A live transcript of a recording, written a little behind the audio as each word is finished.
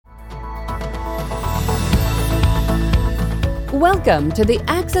Welcome to the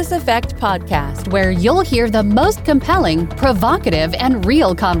Access Effect podcast, where you'll hear the most compelling, provocative, and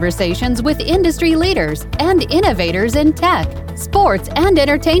real conversations with industry leaders and innovators in tech, sports, and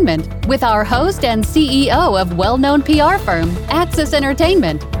entertainment with our host and CEO of well-known PR firm, Access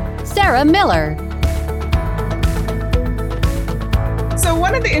Entertainment, Sarah Miller. So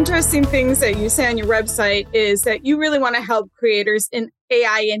one of the interesting things that you say on your website is that you really want to help creators, and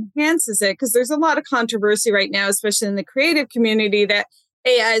AI enhances it, because there's a lot of controversy right now, especially in the creative community, that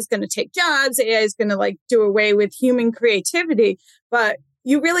AI is going to take jobs, AI is going to do away with human creativity. But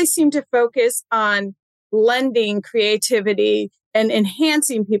you really seem to focus on lending creativity and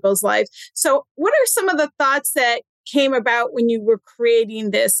enhancing people's lives. So what are some of the thoughts that came about when you were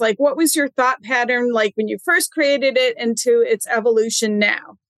creating this? What was your thought pattern when you first created it into its evolution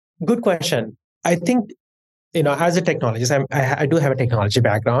now? Good question. I think, as a technologist, I do have a technology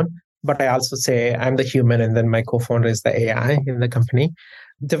background, but I also say I'm the human, and then my co-founder is the AI in the company.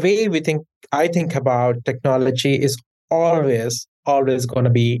 The way I think about technology is always going to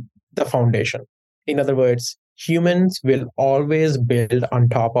be the foundation. In other words, humans will always build on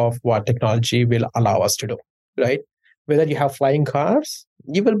top of what technology will allow us to do, right? Whether you have flying cars,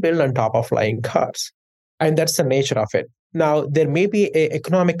 you will build on top of flying cars. And that's the nature of it. Now, there may be an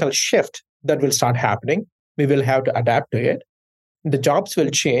economical shift that will start happening. We will have to adapt to it. The jobs will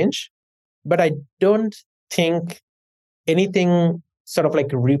change, but I don't think anything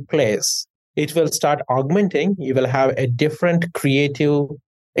replace. It will start augmenting. You will have a different creative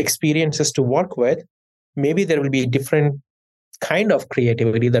experiences to work with. Maybe there will be a different kind of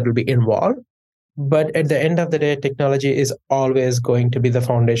creativity that will be involved. But at the end of the day, technology is always going to be the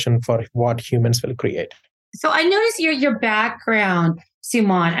foundation for what humans will create. So I noticed your background,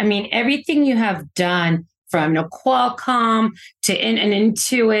 Suman. I mean, everything you have done from Qualcomm to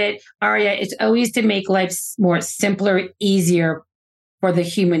Intuit, Aria, it's always to make life more simpler, easier for the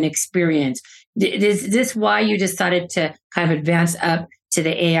human experience. Is this why you decided to kind of advance up to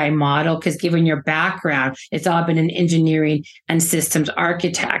the AI model? Because given your background, it's all been in engineering and systems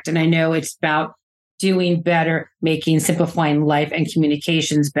architect. And I know it's about doing better, simplifying life and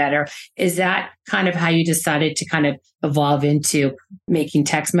communications better. Is that kind of how you decided to kind of evolve into making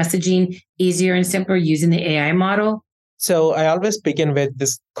text messaging easier and simpler using the AI model? So I always begin with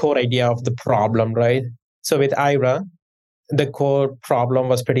this core idea of the problem, right? So with Ira, the core problem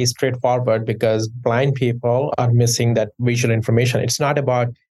was pretty straightforward because blind people are missing that visual information. It's not about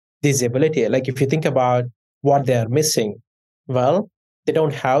disability. If you think about what they are missing, well, they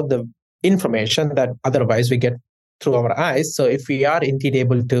don't have the information that otherwise we get through our eyes. So if we are indeed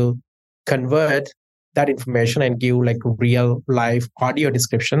able to convert that information and give real life audio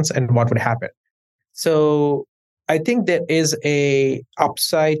descriptions and what would happen. So I think there is a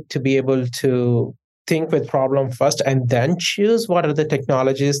upside to be able to think with problem first and then choose what are the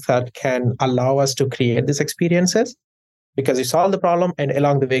technologies that can allow us to create these experiences, because you solve the problem and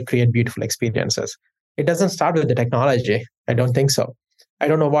along the way create beautiful experiences. It doesn't start with the technology. I don't think so. I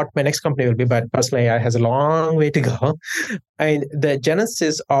don't know what my next company will be, but Personal.ai has a long way to go. And the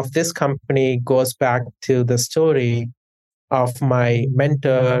genesis of this company goes back to the story of my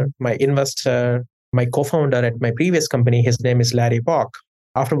mentor, my investor, my co-founder at my previous company. His name is Larry Bock.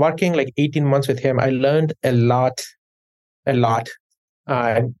 After working 18 months with him, I learned a lot. He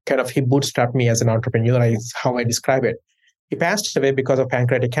bootstrapped me as an entrepreneur, is how I describe it. He passed away because of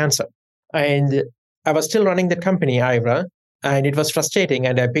pancreatic cancer. And I was still running the company, Ira, and it was frustrating.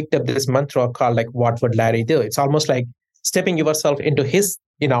 And I picked up this mantra called what would Larry do? It's almost like stepping yourself into his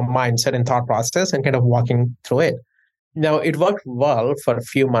mindset and thought process and kind of walking through it. Now, it worked well for a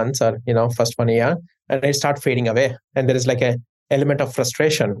few months or, first 1 year, and it started fading away. And there is a element of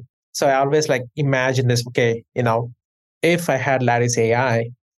frustration. So I always imagine this, okay, if I had Larry's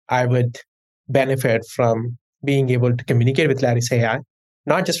AI, I would benefit from being able to communicate with Larry's AI,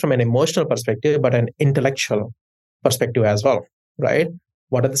 not just from an emotional perspective, but an intellectual perspective as well, right?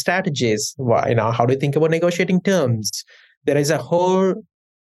 What are the strategies? How do you think about negotiating terms? There is a whole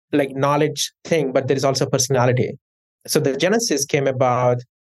knowledge thing, but there is also personality. So the genesis came about,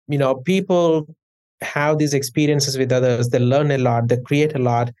 people have these experiences with others, they learn a lot, they create a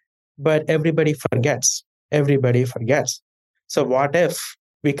lot, but everybody forgets. So what if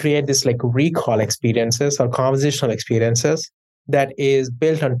we create this recall experiences or conversational experiences that is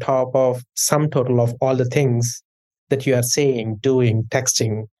built on top of sum total of all the things that you are saying, doing,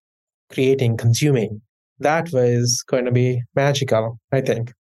 texting, creating, consuming? That was going to be magical, I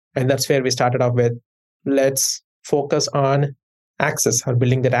think. And that's where we started off with, let's focus on access or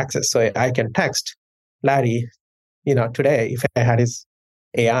building that access. So I can text Larry, today if I had his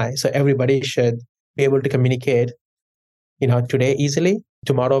AI. So everybody should be able to communicate today easily,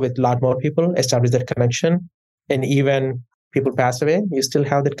 tomorrow with a lot more people establish that connection. And even people pass away, you still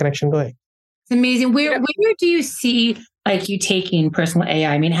have that connection going. It's amazing. Where do you see like you taking personal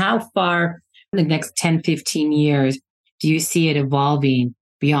AI? I mean, how far in the next 10, 15 years do you see it evolving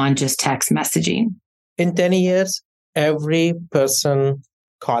beyond just text messaging? In 10 years, every person,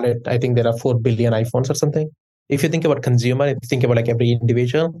 call it, I think there are 4 billion iPhones or something. If you think about consumer, if you think about like every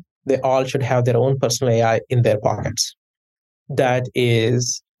individual, they all should have their own personal AI in their pockets. That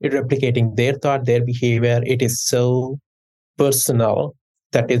is replicating their thought, their behavior. It is so personal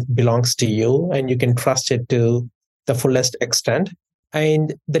that it belongs to you and you can trust it to the fullest extent.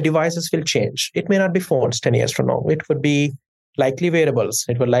 And the devices will change. It may not be phones 10 years from now. It would be likely wearables.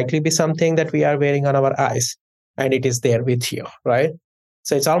 It would likely be something that we are wearing on our eyes and it is there with you, right?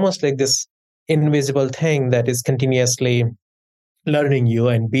 So it's almost like this invisible thing that is continuously learning you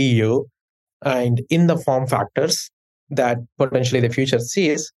and be you, and in the form factors that potentially the future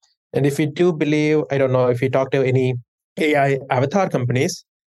sees. And if you do believe, I don't know, if you talk to any AI avatar companies,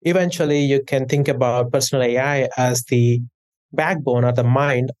 eventually you can think about personal AI as the backbone or the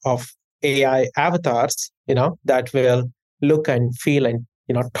mind of AI avatars, that will look and feel and,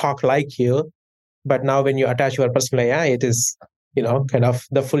 talk like you. But now when you attach your personal AI, it is, kind of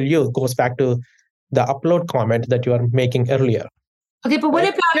the full you goes back to the upload comment that you are making earlier. Okay, but what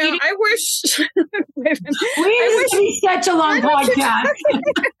about you? I wish. Wait a minute. Such a long podcast.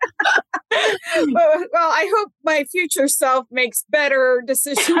 Well, I hope my future self makes better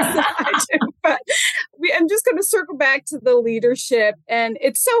decisions than I do. But I'm just going to circle back to the leadership. And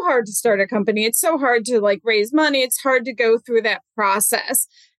it's so hard to start a company. It's so hard to raise money. It's hard to go through that process.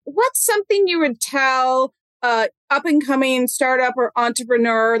 What's something you would tell up and coming startup or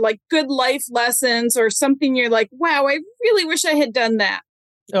entrepreneur, like good life lessons or something you're like, wow, I really wish I had done that?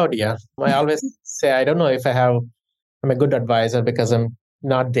 Oh, dear. I always say, I don't know if I'm a good advisor because I'm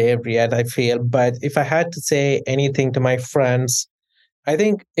not there yet, I feel. But if I had to say anything to my friends, I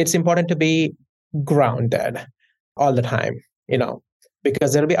think it's important to be grounded all the time,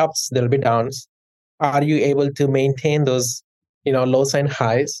 because there'll be ups, there'll be downs. Are you able to maintain those, lows and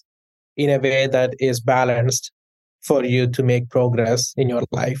highs in a way that is balanced for you to make progress in your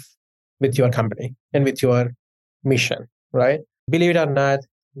life with your company and with your mission, right? Believe it or not,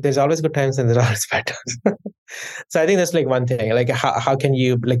 there's always good times and there's always bad times. So I think that's one thing. How can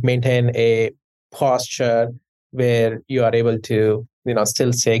you maintain a posture where you are able to,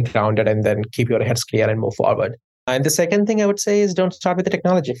 still stay grounded and then keep your heads clear and move forward. And the second thing I would say is don't start with the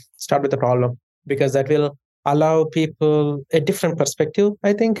technology, start with the problem, because that will allow people a different perspective,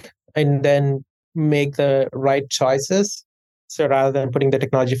 I think, and then make the right choices. So rather than putting the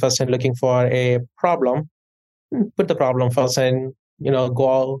technology first and looking for a problem, put the problem first and,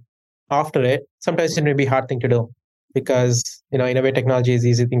 go after it. Sometimes it may be a hard thing to do because, in a way, technology is an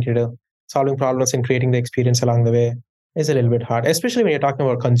easy thing to do. Solving problems and creating the experience along the way is a little bit hard, especially when you're talking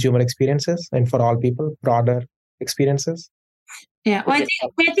about consumer experiences and for all people, broader experiences. Yeah, well,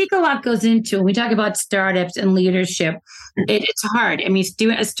 I think a lot goes into when we talk about startups and leadership. It's hard. I mean,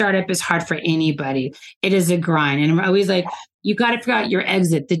 doing a startup is hard for anybody. It is a grind, and I'm always like, you got to figure out your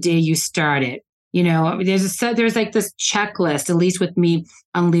exit the day you start it. There's like this checklist, at least with me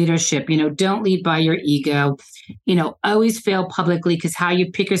on leadership. Don't lead by your ego. Always fail publicly because how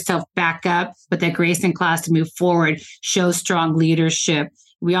you pick yourself back up with that grace and class to move forward shows strong leadership.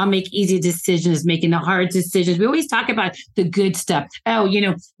 We all make easy decisions, making the hard decisions. We always talk about the good stuff. Oh,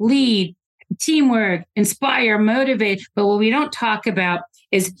 lead, teamwork, inspire, motivate. But what we don't talk about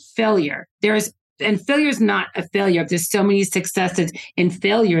is failure. And failure is not a failure. There's so many successes in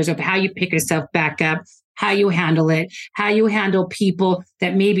failures of how you pick yourself back up, how you handle it, how you handle people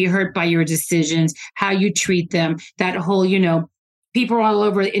that may be hurt by your decisions, how you treat them. That whole, people are all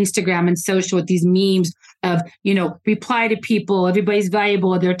over Instagram and social with these memes of, reply to people, everybody's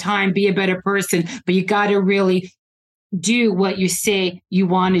valuable at their time, be a better person, but you got to really do what you say you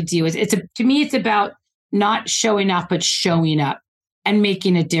want to do. To me, it's about not showing off, but showing up and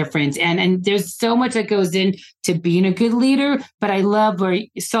making a difference. And there's so much that goes into being a good leader, but I love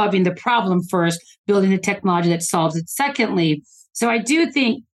solving the problem first, building the technology that solves it secondly. So I do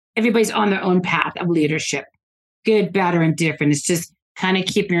think everybody's on their own path of leadership, good, bad, or indifferent. It's just kind of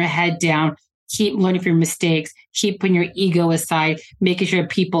keeping your head down, keep learning from your mistakes, keep putting your ego aside, making sure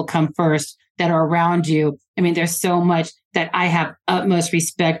people come first that are around you. I mean, there's so much that I have utmost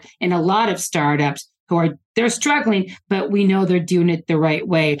respect in a lot of startups they're struggling, but we know they're doing it the right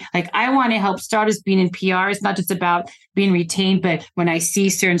way. Like I want to help startups being in PR. It's not just about being retained, but when I see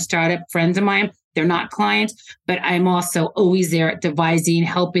certain startup friends of mine, they're not clients, but I'm also always there devising,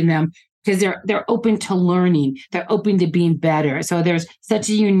 helping them because they're open to learning. They're open to being better. So there's such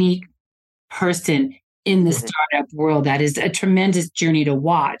a unique person in the startup world that is a tremendous journey to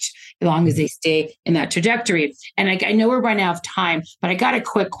watch as long as they stay in that trajectory. And I know we're running out of time, but I got a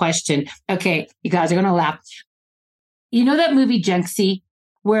quick question. Okay, you guys are going to laugh. You know that movie Jenksy,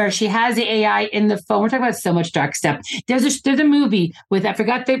 where she has the AI in the phone? We're talking about so much dark stuff. There's a movie with, I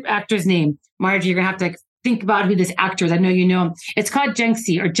forgot the actor's name. Margie, you're going to have to think about who this actor is. I know you know him. It's called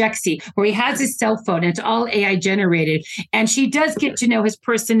Jenksy, where he has his cell phone and it's all AI generated. And she does get to know his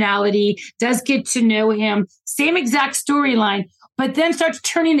personality, does get to know him, same exact storyline, but then starts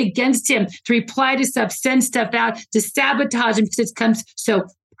turning against him to reply to stuff, send stuff out, to sabotage him because it becomes so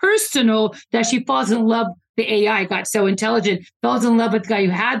personal that she falls in love. The AI got so intelligent, falls in love with the guy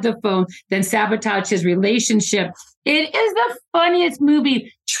who had the phone, then sabotaged his relationship. It is the funniest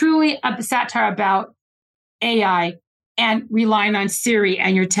movie, truly a satire about AI and relying on Siri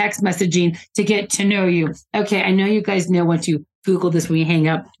and your text messaging to get to know you. Okay, I know you guys know once you Google this when you hang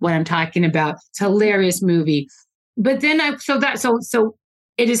up what I'm talking about. It's a hilarious movie. But then so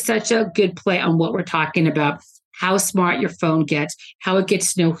it is such a good play on what we're talking about, how smart your phone gets, how it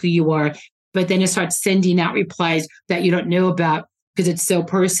gets to know who you are, but then it starts sending out replies that you don't know about because it's so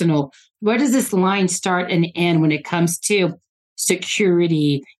personal. Where does this line start and end when it comes to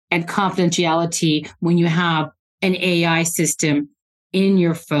security and confidentiality when you have an AI system in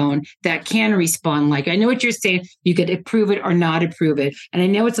your phone that can respond? Like, I know what you're saying. You could approve it or not approve it. And I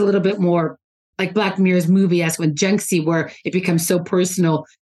know it's a little bit more like Black Mirror's movie as with Jenksy, where it becomes so personal.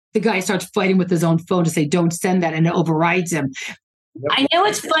 The guy starts fighting with his own phone to say, don't send that, and it overrides him. Yep. I know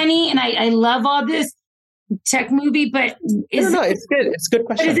it's funny and I love all this tech movie, but it's good. It's a good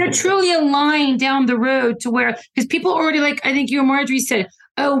question. But is there truly a line down the road to where, because people already, like, I think you and Marjorie said,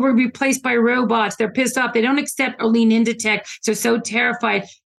 oh, we're replaced by robots. They're pissed off. They don't accept or lean into tech. So terrified,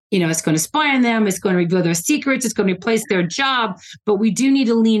 it's going to spy on them. It's going to reveal their secrets. It's going to replace their job. But we do need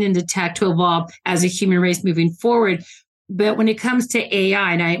to lean into tech to evolve as a human race moving forward. But when it comes to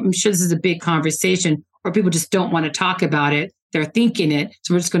AI, and I'm sure this is a big conversation, or people just don't want to talk about it, they're thinking it.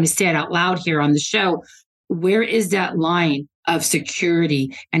 So we're just going to say it out loud here on the show. Where is that line of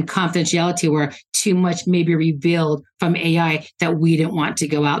security and confidentiality where too much may be revealed from AI that we didn't want to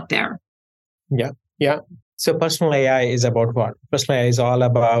go out there? Yeah. So personal AI is about what? Personal AI is all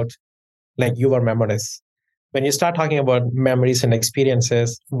about like your memories. When you start talking about memories and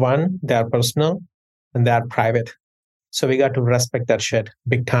experiences, one, they're personal and they're private. So we got to respect that shit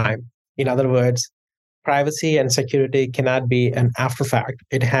big time. In other words, privacy and security cannot be an after fact.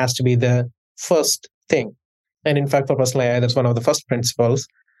 It has to be the first thing. And in fact, for personal AI, that's one of the first principles.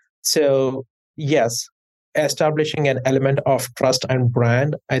 So yes, establishing an element of trust and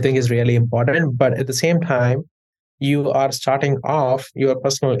brand, I think, is really important. But at the same time, you are starting off your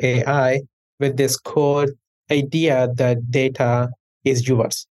personal AI with this core idea that data is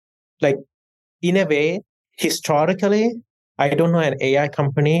yours. Like, in a way, historically, I don't know an AI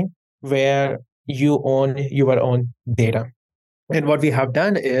company where you own your own data. And what we have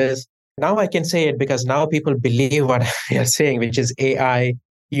done is, now I can say it because now people believe what we are saying, which is AI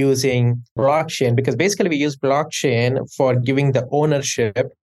using blockchain, because basically we use blockchain for giving the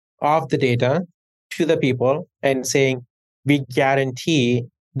ownership of the data to the people and saying, we guarantee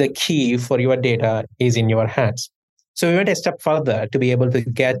the key for your data is in your hands. So we went a step further to be able to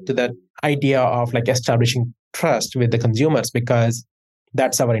get to that idea of like establishing trust with the consumers, because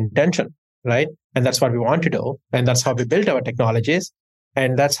that's our intention, right? And that's what we want to do. And that's how we built our technologies.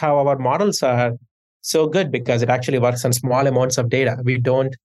 And that's how our models are so good, because it actually works on small amounts of data. We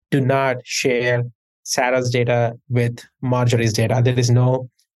do not share Sarah's data with Marjorie's data. There is no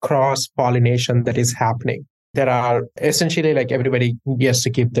cross-pollination that is happening. There are essentially like everybody gets to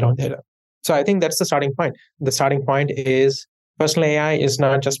keep their own data. So I think that's the starting point. The starting point is personal AI is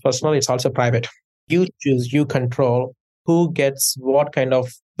not just personal, it's also private. You choose, you control who gets what kind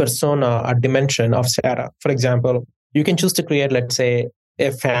of persona or dimension of Sarah. For example, you can choose to create, let's say,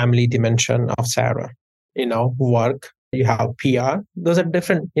 a family dimension of Sarah, work, you have PR. Those are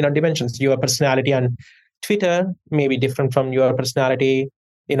different, dimensions. Your personality on Twitter may be different from your personality,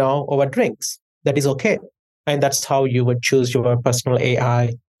 over drinks. That is okay. And that's how you would choose your personal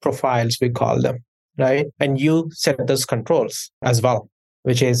AI profiles, we call them, right? And you set those controls as well,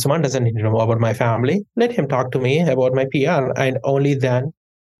 which is someone doesn't need to know about my family. Let him talk to me about my PR. And only then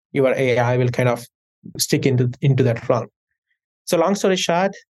your AI will kind of stick into that realm. So long story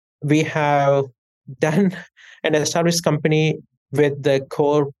short, we have done an established company with the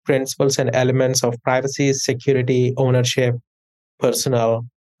core principles and elements of privacy, security, ownership, personal.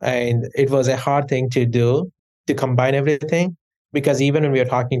 And it was a hard thing to do, to combine everything. because even when we are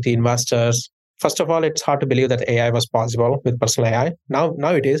talking to investors, first of all, it's hard to believe that AI was possible with personal AI. Now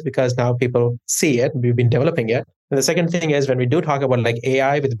it is, because now people see it. We've been developing it. And the second thing is, when we do talk about like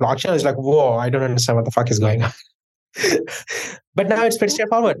AI with blockchain, it's like, whoa, I don't understand what the fuck is going on. But now it's pretty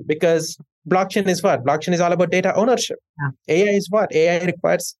straightforward, because blockchain is what? Blockchain is all about data ownership. Yeah. AI is what? AI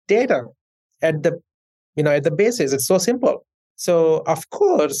requires data at the at the basis. It's so simple. So of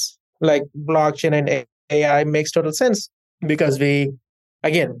course, like blockchain and AI makes total sense, because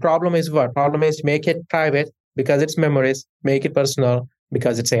problem is what? Problem is make it private because it's memories, make it personal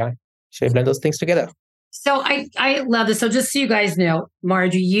because it's AI. So you blend those things together. So I love this. So just so you guys know,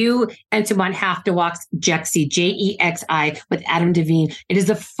 Marjorie, you and Suman have to watch Jexi, Jexi, with Adam Devine. It is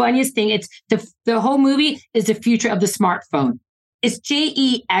the funniest thing. It's the whole movie is the future of the smartphone. It's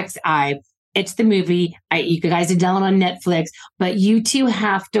Jexi. It's the movie. You guys are down on Netflix, but you two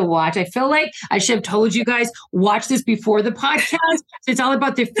have to watch. I feel like I should have told you guys, watch this before the podcast. It's all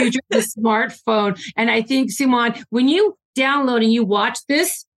about the future of the smartphone. And I think, Suman, when you download and you watch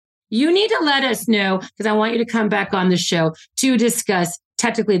this, you need to let us know, because I want you to come back on the show to discuss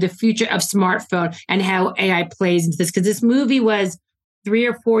technically the future of smartphone and how AI plays into this. Because this movie was 3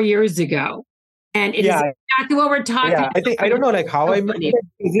 or 4 years ago. And it is exactly what we're talking about. I don't know like how I made it.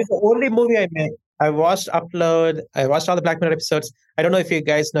 This is the only movie I made. I watched Upload. I watched all the Black Mirror episodes. I don't know if you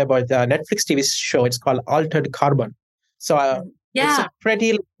guys know about the Netflix TV show. It's called Altered Carbon. So it's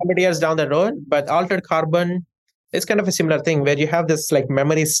pretty 100 years down the road, but Altered Carbon is kind of a similar thing where you have this like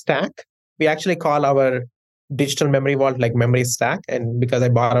memory stack. We actually call our digital memory vault like memory stack. And because I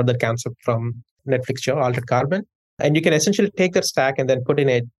borrowed that concept from Netflix show, Altered Carbon. And you can essentially take that stack and then put in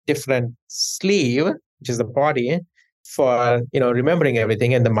a different sleeve, which is the body, for remembering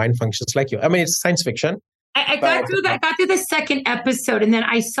everything, and the mind functions like you. I mean, it's science fiction. I got through that. I got through the second episode, and then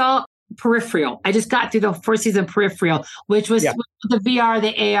I saw Peripheral. I just got through the first season of Peripheral, which was the VR,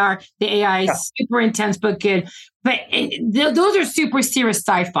 the AR, the AI, super intense but good. But those are super serious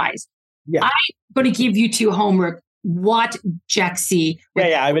sci-fis. Yeah. I'm going to give you two homework. Watch Jexi.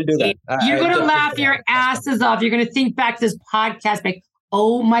 Yeah, I will do that. You're going to laugh your asses off. You're going to think back to this podcast like,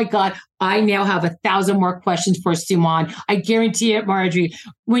 oh my God, I now have 1,000 more questions for Suman. I guarantee it, Marjorie.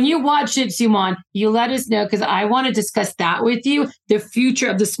 When you watch it, Suman, you let us know, because I want to discuss that with you, the future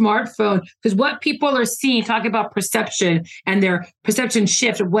of the smartphone, because what people are seeing, talk about perception and their perception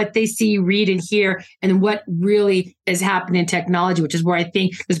shift, what they see, read, and hear, and what really is happening in technology, which is where I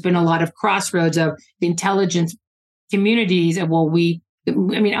think there's been a lot of crossroads of the intelligence communities. And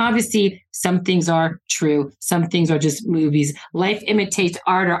obviously some things are true. Some things are just movies. Life imitates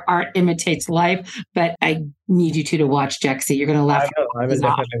art, or art imitates life. But I need you two to watch Jexi. You're going to laugh. I will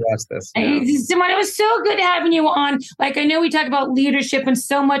definitely watch this. Yeah. Suman, it was so good having you on. Like, I know we talk about leadership and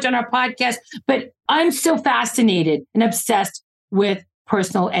so much on our podcast, but I'm so fascinated and obsessed with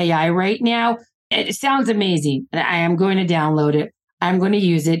personal AI right now. It sounds amazing. I am going to download it. I'm going to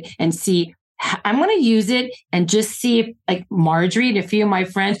use it and see. I'm going to use it and just see if, like, Marjorie and a few of my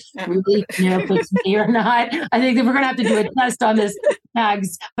friends really know if it's me or not. I think that we're going to have to do a test on this.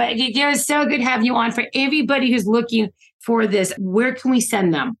 But Gary, it's so good to have you on. For everybody who's looking for this, where can we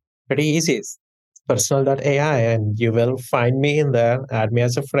send them? Pretty easy. It's Personal.ai, and you will find me in there. Add me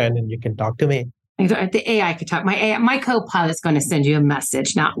as a friend, and you can talk to me. The AI could talk. My co-pilot's going to send you a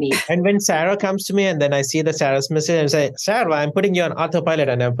message, not me. And when Sarah comes to me, and then I see the Sarah's message, and say, Sarah, I'm putting you on autopilot,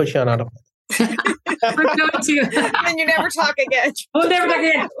 and I'll put you on autopilot. We're going to. And you never talk again. We'll never talk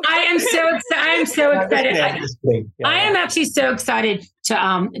again. I am so excited. I am actually so excited to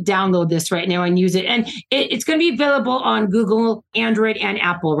download this right now and use it. And it's going to be available on Google, Android, and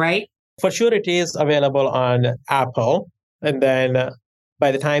Apple, right? For sure, it is available on Apple. And then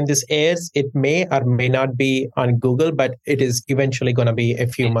by the time this airs, it may or may not be on Google, but it is eventually going to be a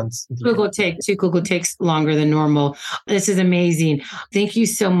few months. Google takes longer than normal. This is amazing. Thank you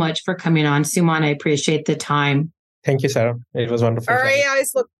so much for coming on, Suman. I appreciate the time. Thank you, Sarah. It was wonderful. Our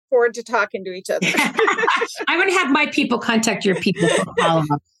AIs look forward to talking to each other. I'm going to have my people contact your people for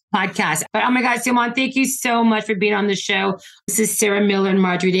follow-up podcast. But oh my God, Suman, thank you so much for being on the show. This is Sarah Miller and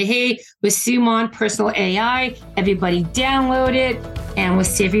Marjorie DeHay with Suman Personal AI. Everybody download it, and we'll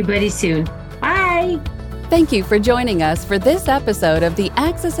see everybody soon. Bye. Thank you for joining us for this episode of the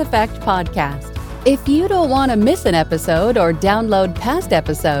Axis Effect podcast. If you don't want to miss an episode or download past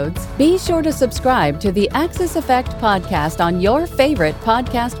episodes, be sure to subscribe to the Axis Effect podcast on your favorite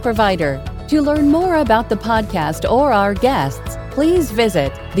podcast provider. To learn more about the podcast or our guests, please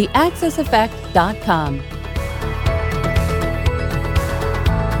visit theaxiseffect.com.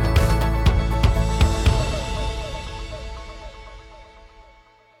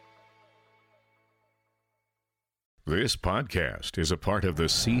 This podcast is a part of the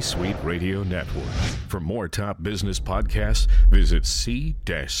C-Suite Radio Network. For more top business podcasts, visit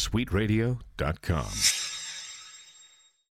c-suiteradio.com.